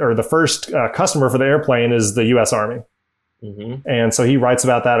client or the first customer for the airplane is the U.S. Army. Mm-hmm. And so he writes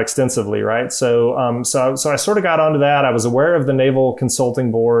about that extensively, right? So I sort of got onto that. I was aware of the Naval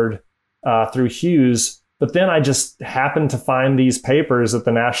Consulting Board through Hughes, But then I just happened to find these papers at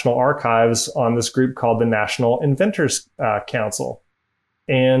the National Archives on this group called the National Inventors Council.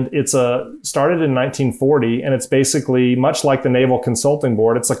 And it's started in 1940, and it's basically much like the Naval Consulting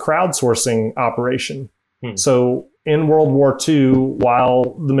Board. It's a crowdsourcing operation. So in World War II,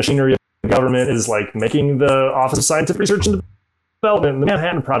 while the machinery of the government is like making the Office of Scientific Research and Development, the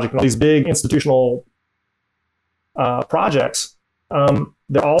Manhattan Project, and all these big institutional projects,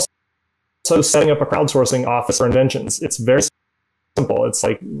 they're also setting up a crowdsourcing office for inventions. It's very simple. It's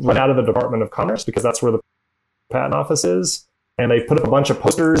like right out of the Department of Commerce, because that's where the patent office is. And they put up a bunch of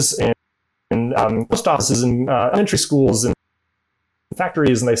posters in post offices and elementary schools and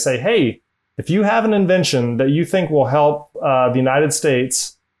factories, and they say, hey, if you have an invention that you think will help the United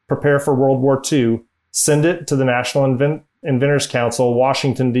States prepare for World War II, send it to the National Inventors Council,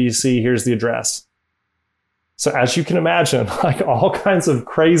 Washington, D.C. Here's the address. So as you can imagine, like all kinds of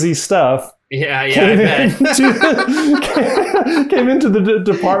crazy stuff came into the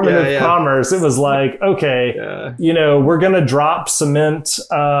Department of Commerce. It was like, okay, we're going to drop cement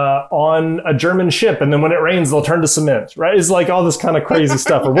on a German ship, and then when it rains, they'll turn to cement, right? It's like all this kind of crazy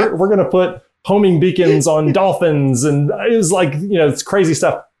stuff. Or we're going to put homing beacons on dolphins, and it was like, it's crazy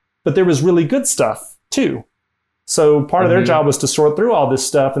stuff. But there was really good stuff too. So part of their job was to sort through all this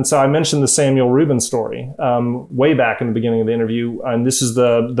stuff. And so I mentioned the Samuel Rubin story way back in the beginning of the interview. And this is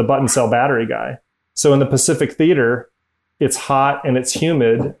the button cell battery guy. So in the Pacific Theater, it's hot and it's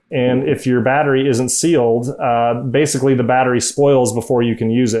humid. And if your battery isn't sealed, basically the battery spoils before you can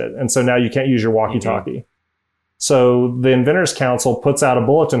use it. And so now you can't use your walkie-talkie. So the Inventors Council puts out a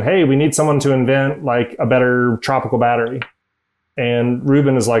bulletin, hey, we need someone to invent like a better tropical battery. And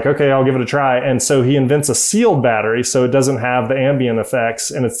Rubin is like, okay, I'll give it a try. And so he invents a sealed battery so it doesn't have the ambient effects.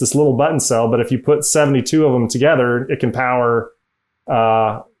 And it's this little button cell. But if you put 72 of them together, it can power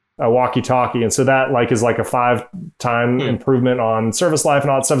a walkie-talkie. And so that is like a 5-time improvement on service life and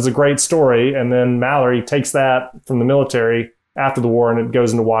all that stuff. It's a great story. And then Mallory takes that from the military after the war, and it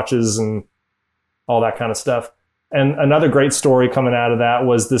goes into watches and all that kind of stuff. And another great story coming out of that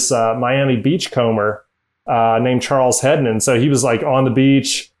was this Miami beachcomber named Charles Hedden. So he was like on the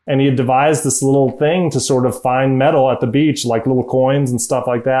beach, and he had devised this little thing to sort of find metal at the beach, like little coins and stuff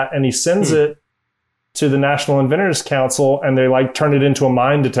like that. And he sends it to the National Inventors Council, and they like turn it into a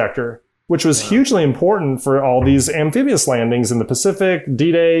mine detector, which was hugely important for all these amphibious landings in the Pacific,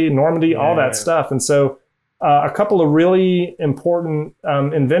 D-Day, Normandy, all that stuff. And so a couple of really important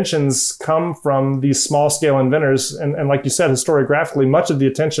inventions come from these small scale inventors. And like you said, historiographically, much of the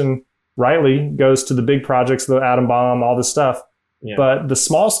attention rightly goes to the big projects, the atom bomb, all this stuff. Yeah. But the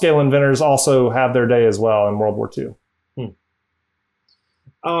small scale inventors also have their day as well in World War II.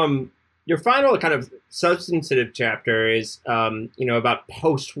 Your final kind of substantive chapter is, about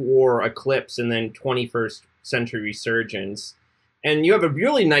post-war eclipse and then 21st century resurgence. And you have a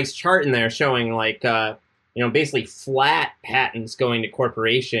really nice chart in there showing basically flat patents going to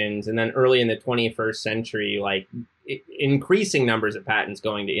corporations, and then early in the 21st century, increasing numbers of patents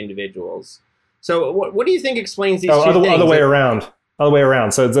going to individuals. So what do you think explains these two things? Other way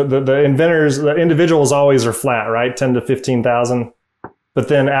around. So the inventors, the individuals always are flat, right? 10 to 15,000. But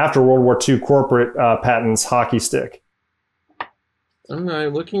then after World War II, corporate patents hockey stick. Am I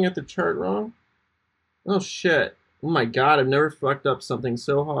looking at the chart wrong? Oh, shit. Oh, my God. I've never fucked up something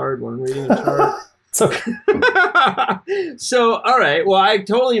so hard when reading a chart. It's okay. So, all right. Well, I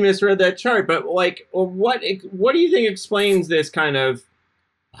totally misread that chart. But, what do you think explains this kind of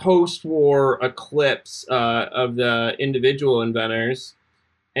post-war eclipse of the individual inventors?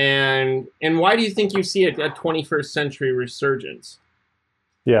 And why do you think you see a 21st century resurgence?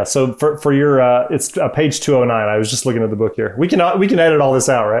 Yeah, so for your it's page 209. I was just looking at the book here. We can edit all this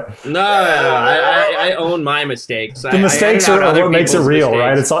out, right? No. I own my mistakes. The mistakes are what makes it real,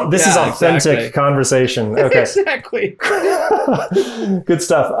 mistakes. Right? This is authentic conversation. Okay, exactly. Good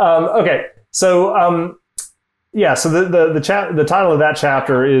stuff. Okay, so so the title of that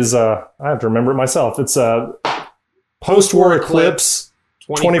chapter is I have to remember it myself. It's post-war eclipse,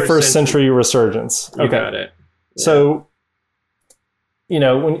 21st century resurgence. Okay, you got it. Yeah. So.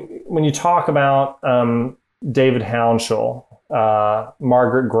 When you talk about David Hounshell,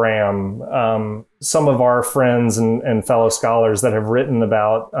 Margaret Graham, some of our friends and fellow scholars that have written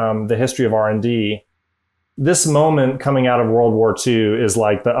about the history of R&D, this moment coming out of World War II is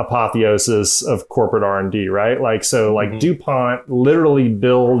like the apotheosis of corporate R&D, right? DuPont literally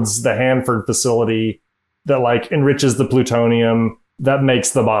builds the Hanford facility that enriches the plutonium that makes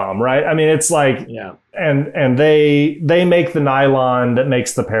the bomb, right? I mean, it's and they make the nylon that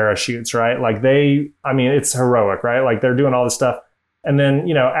makes the parachutes, right? It's heroic, right? They're doing all this stuff. And then,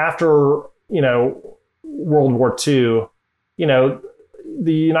 after, World War II, you know,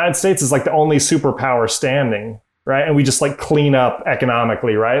 the United States is like the only superpower standing, right? And we just like clean up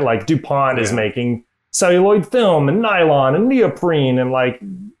economically, right? Like DuPont is making celluloid film and nylon and neoprene and like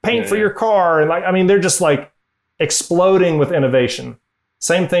paint for your car. And like, I mean, they're just like exploding with innovation.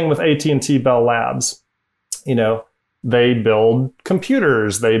 Same thing with AT&T Bell Labs. You know, they build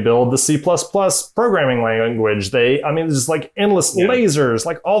computers, they build the C++ programming language. There's like endless lasers,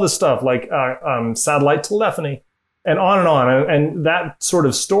 like all this stuff, like satellite telephony and on and on. And that sort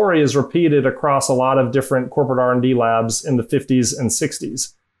of story is repeated across a lot of different corporate R&D labs in the 50s and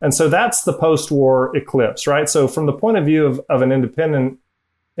 60s. And so that's the post-war eclipse, right? So from the point of view of an independent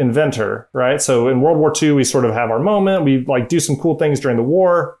inventor, right? So in World War II, we sort of have our moment. We like do some cool things during the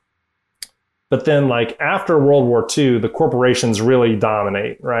war. But then like after World War II, the corporations really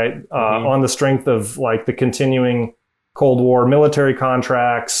dominate, right? On the strength of like the continuing Cold War military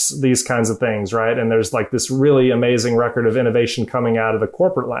contracts, these kinds of things, right? And there's like this really amazing record of innovation coming out of the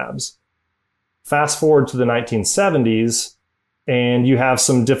corporate labs. Fast forward to the 1970s, and you have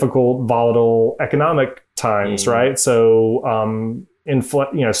some difficult, volatile economic times, right? So,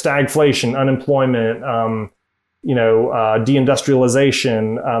 stagflation, unemployment,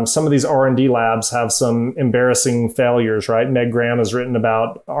 deindustrialization. Some of these R&D labs have some embarrassing failures, right? Meg Graham has written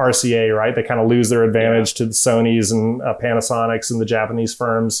about RCA, right? They kind of lose their advantage to the Sonys and Panasonics and the Japanese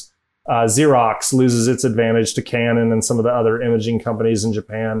firms. Xerox loses its advantage to Canon and some of the other imaging companies in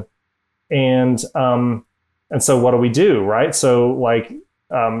Japan. And so what do, right? So like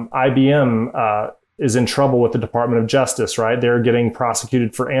IBM is in trouble with the Department of Justice, right? They're getting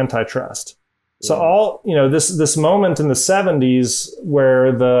prosecuted for antitrust. So all, this moment in the 70s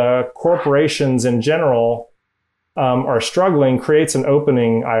where the corporations in general are struggling creates an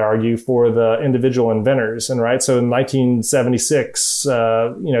opening, I argue, for the individual inventors. And right, so in 1976,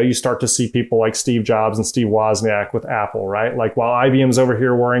 you start to see people like Steve Jobs and Steve Wozniak with Apple, right? Like while IBM's over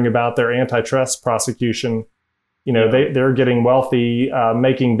here worrying about their antitrust prosecution, they're getting wealthy,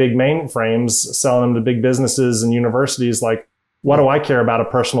 making big mainframes, selling them to big businesses and universities. Like, what do I care about a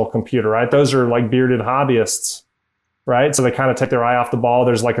personal computer, right? Those are like bearded hobbyists, right? So they kind of take their eye off the ball.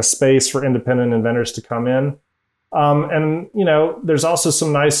 There's like a space for independent inventors to come in. There's also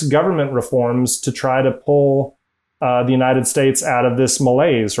some nice government reforms to try to pull the United States out of this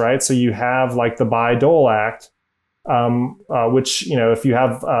malaise, right? So you have like the Bayh-Dole Act, which, if you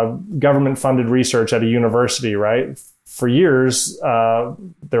have government funded research at a university, right? For years,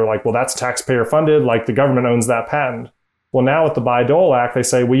 they're like, well, that's taxpayer funded, like the government owns that patent. Well, now with the Bayh-Dole Act, they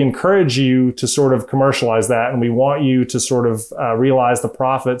say, we encourage you to sort of commercialize that, and we want you to sort of realize the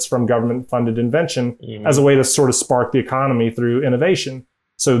profits from government-funded invention as a way to sort of spark the economy through innovation.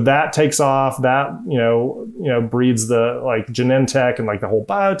 So that takes off, that, breeds the like Genentech and like the whole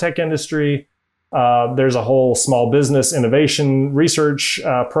biotech industry. There's a whole small business innovation research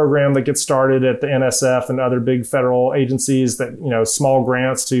program that gets started at the NSF and other big federal agencies that, small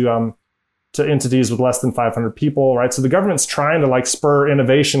grants to entities with less than 500 people, right? So the government's trying to like spur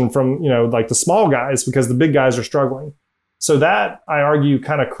innovation from, like the small guys because the big guys are struggling. So that, I argue,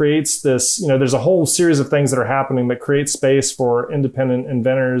 kind of creates this, there's a whole series of things that are happening that create space for independent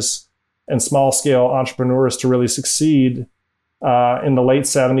inventors and small scale entrepreneurs to really succeed in the late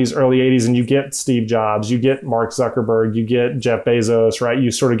 70s, early 80s. And you get Steve Jobs, you get Mark Zuckerberg, you get Jeff Bezos, right?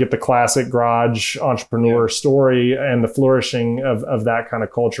 You sort of get the classic garage entrepreneur story and the flourishing of that kind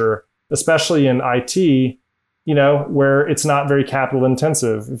of culture, especially in IT, where it's not very capital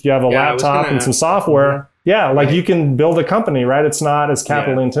intensive. If you have a laptop and some software, you can build a company, right? It's not as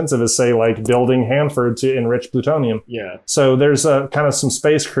capital intensive as, say, like building Hanford to enrich plutonium. Yeah. So there's a kind of some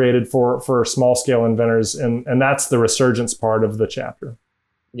space created for small scale inventors, and that's the resurgence part of the chapter.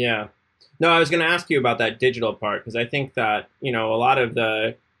 Yeah. No, I was going to ask you about that digital part, because I think that, a lot of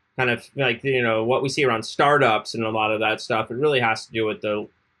the kind of like, what we see around startups and a lot of that stuff, it really has to do with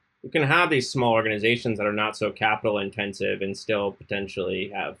you can have these small organizations that are not so capital intensive and still potentially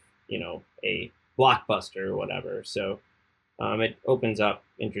have, a blockbuster or whatever. So it opens up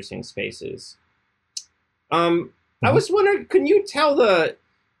interesting spaces. I was wondering, can you tell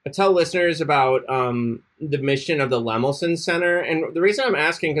listeners about the mission of the Lemelson Center? And the reason I'm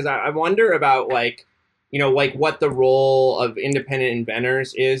asking, because I wonder about like what the role of independent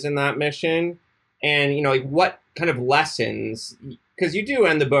inventors is in that mission, and like what kind of lessons. Because you do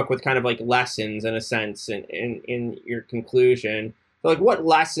end the book with kind of like lessons in a sense in your conclusion. So like what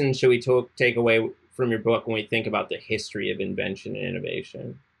lessons should we take away from your book when we think about the history of invention and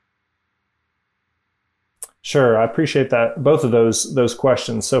innovation? Sure, I appreciate that, both of those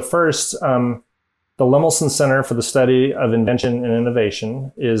questions. So first, the The Lemelson Center for the Study of Invention and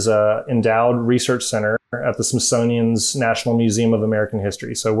Innovation is an endowed research center at the Smithsonian's National Museum of American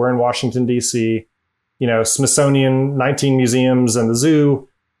History. So we're in Washington, D.C. Smithsonian, 19 museums and the zoo.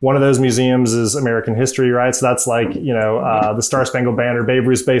 One of those museums is American history, right? So that's like, the Star Spangled Banner, Babe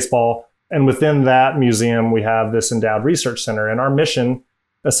Ruth's baseball. And within that museum, we have this endowed research center. And our mission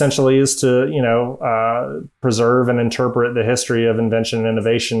essentially is to, preserve and interpret the history of invention and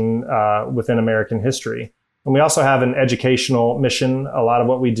innovation within American history. And we also have an educational mission. A lot of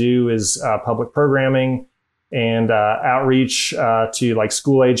what we do is public programming and outreach to like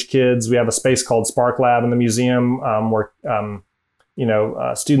school-age kids. We have a space called Spark Lab in the museum where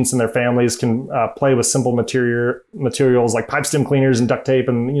students and their families can play with simple materials like pipe stem cleaners and duct tape,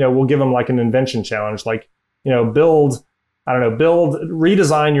 and we'll give them like an invention challenge, like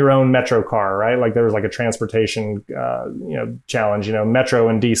redesign your own Metro car, right? Like there was like a transportation, challenge, Metro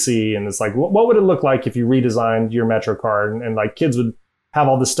in DC. And it's like, what would it look like if you redesigned your Metro car? And like kids would have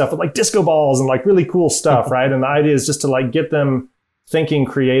all this stuff with like disco balls and like really cool stuff, right? And the idea is just to like get them thinking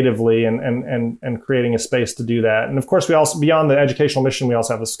creatively and creating a space to do that. And of course, we also, beyond the educational mission, we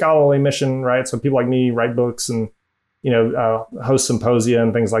also have a scholarly mission, right? So people like me write books and host symposia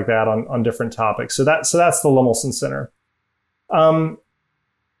and things like that on different topics. So that's the Lemelson Center.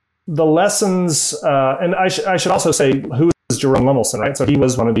 The lessons, and I should also say, who is Jerome Lemelson, right? So he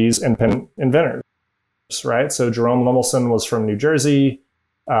was one of these independent inventors, right? So Jerome Lemelson was from New Jersey,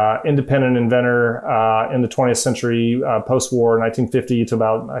 independent inventor in the 20th century, post-war, 1950 to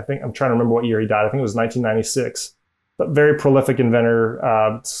about, I'm trying to remember what year he died. I think it was 1996. But very prolific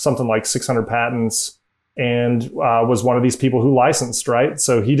inventor, something like 600 patents, and was one of these people who licensed, right?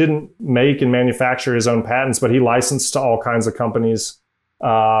 So he didn't make and manufacture his own patents, but he licensed to all kinds of companies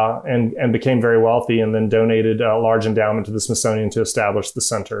and became very wealthy, and then donated a large endowment to the Smithsonian to establish the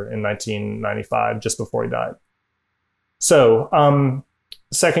center in 1995, just before he died. So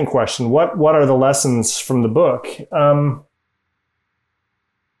second question, what are the lessons from the book?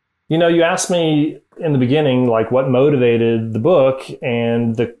 You asked me in the beginning, like what motivated the book,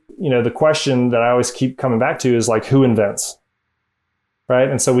 and the question that I always keep coming back to is like, who invents, right?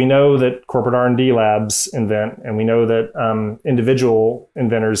 And so we know that corporate R&D labs invent, and we know that individual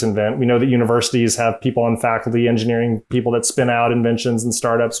inventors invent. We know that universities have people on faculty, engineering people that spin out inventions and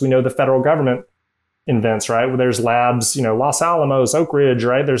startups. We know the federal government invents, right? Well, there's labs, Los Alamos, Oak Ridge,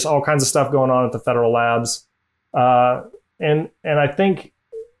 right? There's all kinds of stuff going on at the federal labs. And I think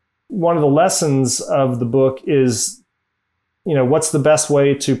one of the lessons of the book is, what's the best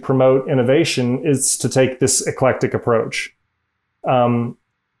way to promote innovation is to take this eclectic approach.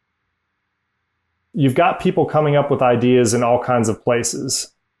 You've got people coming up with ideas in all kinds of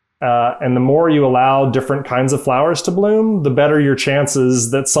places. And the more you allow different kinds of flowers to bloom, the better your chances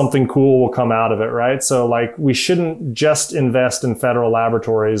that something cool will come out of it, right? So like, we shouldn't just invest in federal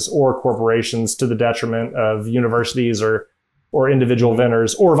laboratories or corporations to the detriment of universities or individual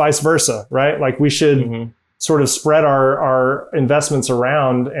inventors, or vice versa, right? Like we should sort of spread our investments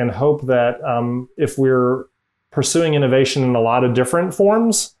around and hope that if we're pursuing innovation in a lot of different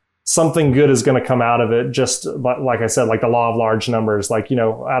forms, something good is going to come out of it. Just like I said, like the law of large numbers, like,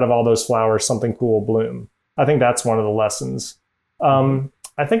 out of all those flowers, something cool will bloom. I think that's one of the lessons. I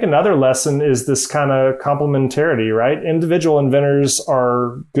think another lesson is this kind of complementarity, right? Individual inventors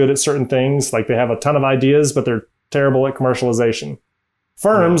are good at certain things. Like they have a ton of ideas, but they're terrible at commercialization.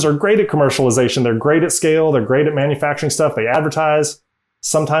 Firms are great at commercialization. They're great at scale. They're great at manufacturing stuff. They advertise.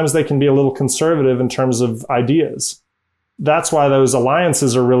 Sometimes they can be a little conservative in terms of ideas. That's why those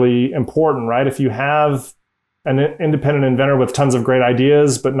alliances are really important, right? If you have an independent inventor with tons of great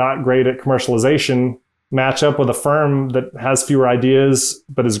ideas, but not great at commercialization, match up with a firm that has fewer ideas,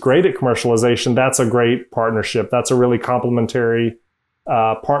 but is great at commercialization, that's a great partnership. That's a really complementary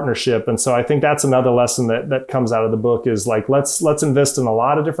partnership. And so I think that's another lesson that comes out of the book is like, let's invest in a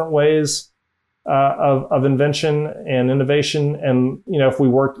lot of different ways of invention and innovation. And, if we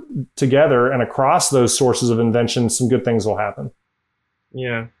work together and across those sources of invention, some good things will happen.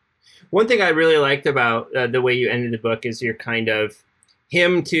 Yeah. One thing I really liked about the way you ended the book is your kind of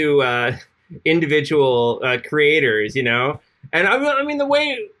hymn to individual creators, And I mean, the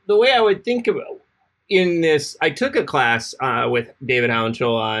way I would think about in this, I took a class with David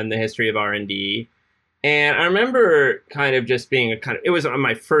Hounshull on the history of R&D. And I remember kind of just being it was on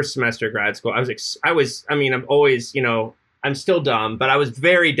my first semester of grad school. I'm always, I'm still dumb, but I was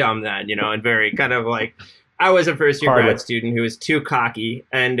very dumb then, and very kind of like, I was a first year grad student who was too cocky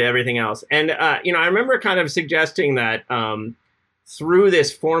and everything else. And, I remember kind of suggesting that through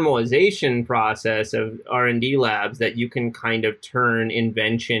this formalization process of R&D labs that you can kind of turn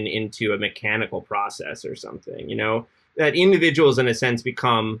invention into a mechanical process or something, you know, that individuals in a sense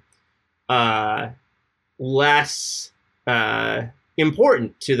become less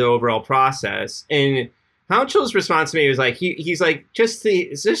important to the overall process. And Hounshel's response to me was like, he's like, just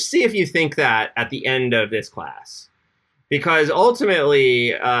see if you think that at the end of this class. Because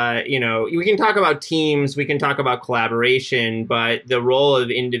ultimately, you know, we can talk about teams, we can talk about collaboration, but the role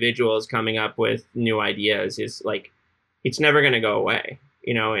of individuals coming up with new ideas is like, it's never going to go away,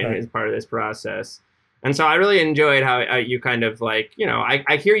 you know, and as part of this process. And so I really enjoyed how you kind of like, you know,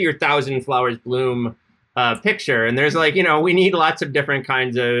 I hear your 1,000 flowers bloom picture, and there's like, you know, we need lots of different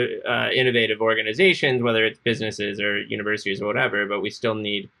kinds of innovative organizations, whether it's businesses or universities or whatever, but we still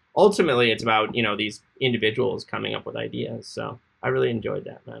need, ultimately it's about, you know, these individuals coming up with ideas. So I really enjoyed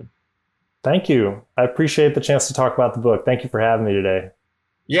that, man. Thank you. I appreciate the chance to talk about the book. Thank you for having me today.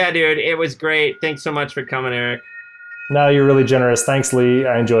 Yeah, dude, it was great. Thanks so much for coming, Eric. No, you're really generous. Thanks, Lee.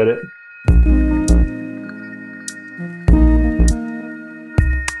 I enjoyed it.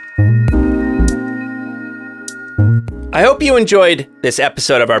 I hope you enjoyed this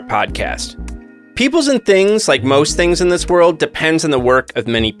episode of our podcast. Peoples and Things, like most things in this world, depends on the work of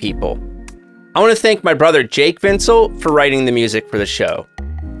many people. I want to thank my brother Jake Vinsel for writing the music for the show.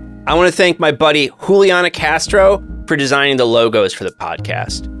 I want to thank my buddy Juliana Castro for designing the logos for the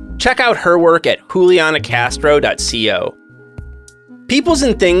podcast. Check out her work at julianacastro.co. Peoples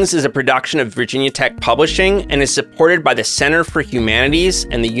and Things is a production of Virginia Tech Publishing and is supported by the Center for Humanities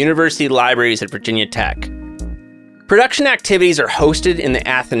and the University Libraries at Virginia Tech. Production activities are hosted in the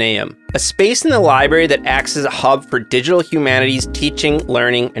Athenaeum, a space in the library that acts as a hub for digital humanities teaching,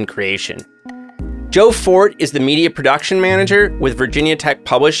 learning, and creation. Joe Fort is the media production manager with Virginia Tech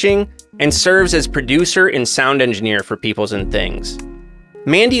Publishing and serves as producer and sound engineer for Peoples and Things.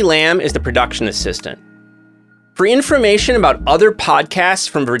 Mandy Lamb is the production assistant. For information about other podcasts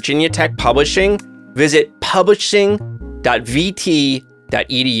from Virginia Tech Publishing, visit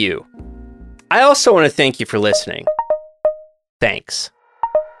publishing.vt.edu. I also want to thank you for listening. Thanks.